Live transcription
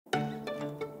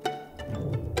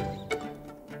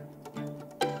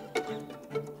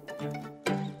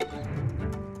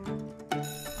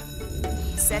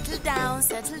Settle down,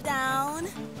 settle down.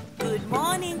 Good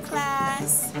morning,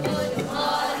 class. Good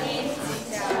morning,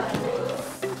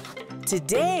 teacher.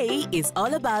 Today is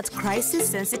all about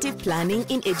crisis-sensitive planning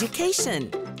in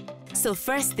education. So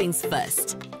first things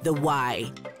first, the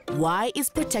why. Why is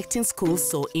protecting schools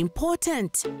so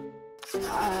important?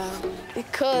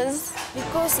 Because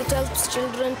it helps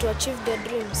children to achieve their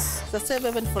dreams. It's a safe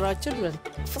haven for our children.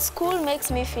 School makes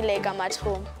me feel like I'm at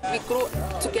home. We grow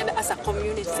together as a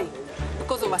community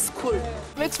because of our school.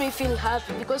 It makes me feel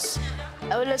happy because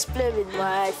I always play with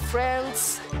my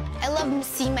friends. I love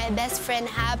seeing my best friend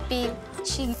happy.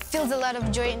 She feels a lot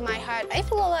of joy in my heart. I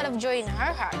feel a lot of joy in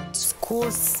her heart.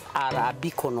 Schools are a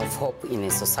beacon of hope in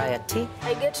a society.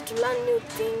 I get to learn new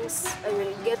things. I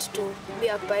will get to be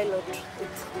a pilot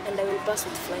and I will pass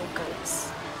with flying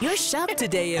colors. You're sharp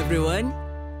today, everyone.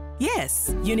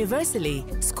 Yes, universally,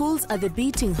 schools are the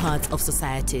beating hearts of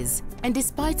societies. And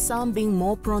despite some being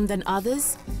more prone than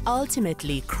others,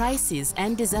 ultimately, crisis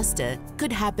and disaster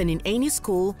could happen in any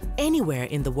school, anywhere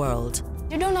in the world.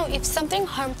 You don't know if something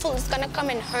harmful is gonna come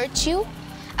and hurt you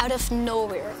out of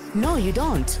nowhere. No, you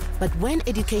don't. But when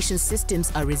education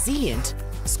systems are resilient,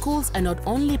 schools are not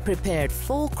only prepared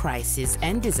for crisis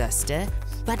and disaster,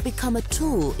 but become a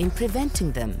tool in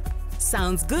preventing them.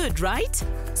 Sounds good, right?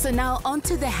 So now on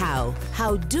to the how.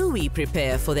 How do we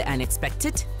prepare for the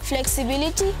unexpected?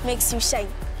 Flexibility makes you shine.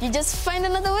 You just find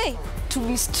another way to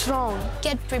be strong.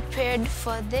 Get prepared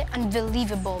for the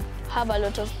unbelievable. Have a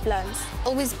lot of plans.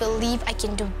 Always believe I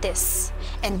can do this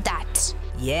and that.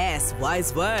 Yes,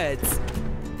 wise words.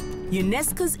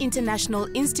 UNESCO's International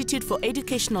Institute for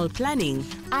Educational Planning,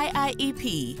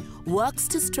 IIEP, works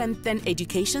to strengthen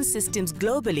education systems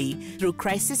globally through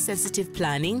crisis-sensitive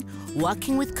planning,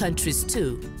 working with countries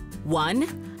to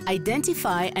 1.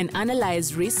 Identify and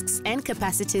analyze risks and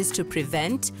capacities to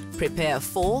prevent, prepare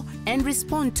for, and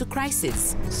respond to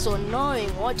crisis. So knowing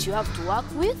what you have to work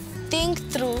with, think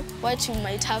through what you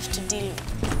might have to deal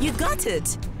with. You got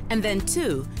it! And then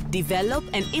 2. Develop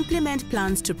and implement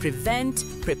plans to prevent,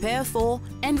 prepare for,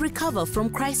 and recover from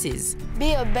crisis.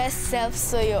 Be your best self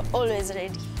so you're always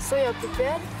ready. So you're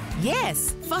prepared?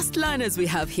 Yes, fast learners we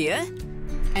have here.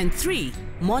 And 3.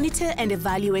 Monitor and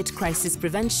evaluate crisis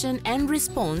prevention and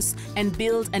response and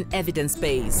build an evidence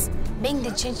base. Being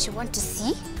the change you want to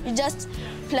see? You just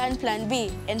plan B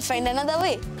and find another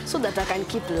way so that I can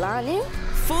keep learning.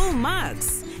 Full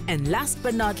marks. And last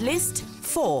but not least,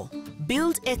 4.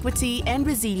 Build equity and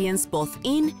resilience both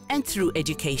in and through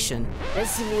education.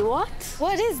 Resilience what?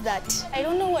 What is that? I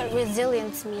don't know what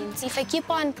resilience means. If I keep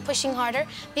on pushing harder,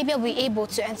 maybe I'll be able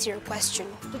to answer your question.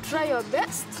 To try your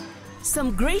best.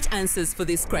 Some great answers for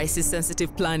this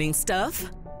crisis-sensitive planning stuff.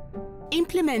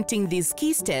 Implementing these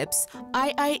key steps,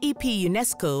 IIEP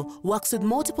UNESCO works with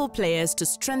multiple players to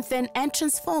strengthen and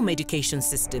transform education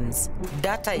systems.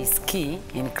 Data is key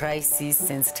in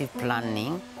crisis-sensitive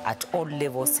planning at all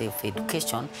levels of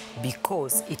education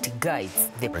because it guides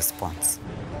the response.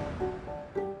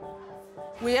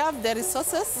 We have the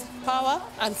resources, power,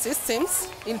 and systems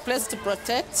in place to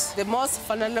protect the most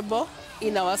vulnerable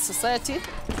in our society.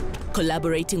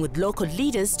 Collaborating with local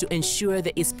leaders to ensure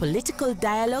there is political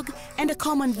dialogue and a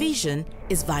common vision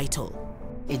is vital.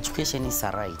 Education is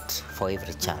a right for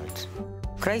every child.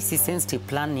 Crisis-sensitive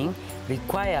planning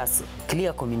requires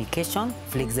clear communication,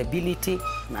 flexibility,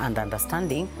 and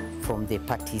understanding from the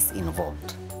parties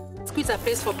involved. School is a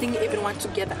place for bringing everyone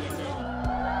together.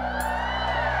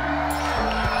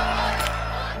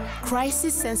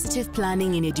 Crisis-sensitive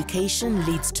planning in education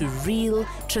leads to real,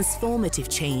 transformative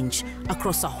change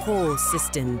across a whole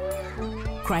system.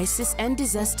 Crisis and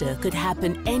disaster could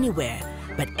happen anywhere,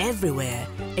 but everywhere,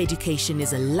 education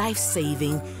is a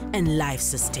life-saving and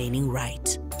life-sustaining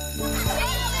right.